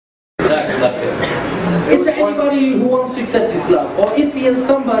Is there anybody who wants to accept Islam? Or if he is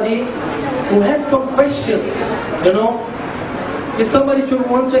somebody who has some questions, you know, if somebody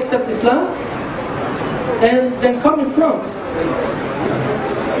wants to accept Islam, then come in front.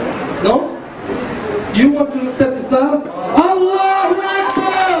 No? You want to accept Islam? Allahu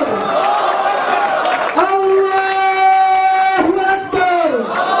Akbar! Allahu Akbar!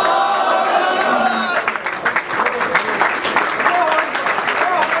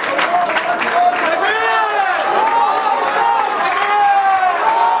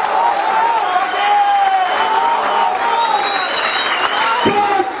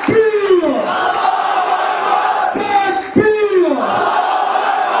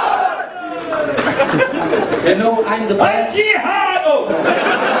 You know, I'm the bad.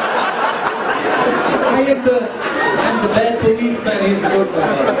 I'm the bad policeman. He's the good one.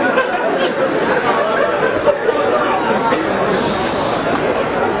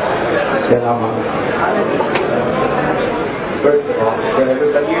 First of all, can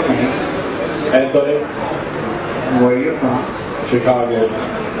everybody hear your name? Anthony, Where are you from? Chicago.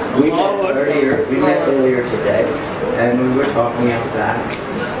 We met earlier today, and we were talking about that.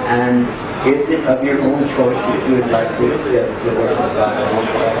 And is it of your own choice that you would like to accept the word of God?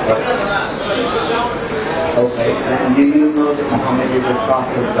 Okay. And do you know that Muhammad is a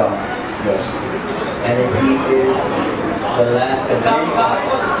prophet of God? Yes. And that he is the last of many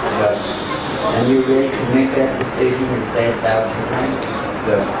prophets? Yes. And you're ready to make that decision and say it 1,000 times?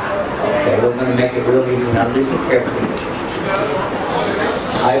 Yes. Okay, we're going to make it real easy. Now listen carefully.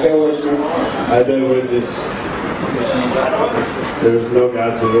 I bear witness. I bear witness. There is no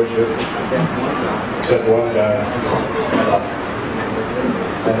God to worship except one God, Allah.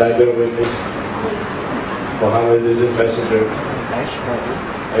 And I bear witness. Muhammad is his messenger.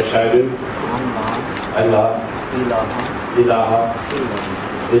 Ashhadu an la ilaha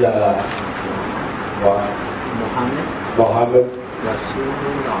illallah wa Muhammad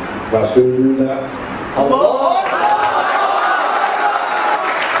Rasulullah. Allah.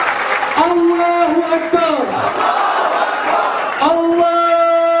 Allahu Akbar!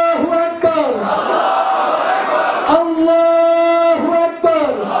 Allahu Akbar! Allahu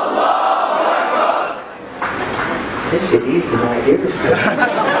Akbar! Take it easy, my ears.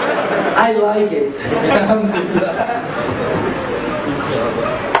 I like it.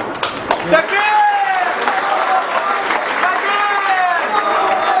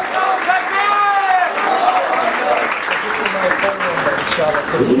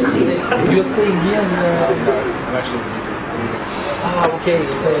 So you're staying here in okay.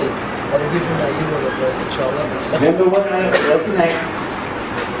 I'll give you my email address, inshallah. Remember what's next?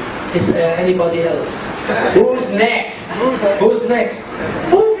 Is anybody else? Who's next? Who's next?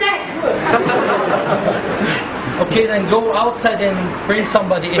 Who's next? Okay, then go outside and bring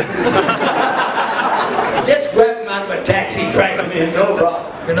somebody in. Just grab him out of a taxi, drag him in, no problem.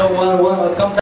 You know, sometimes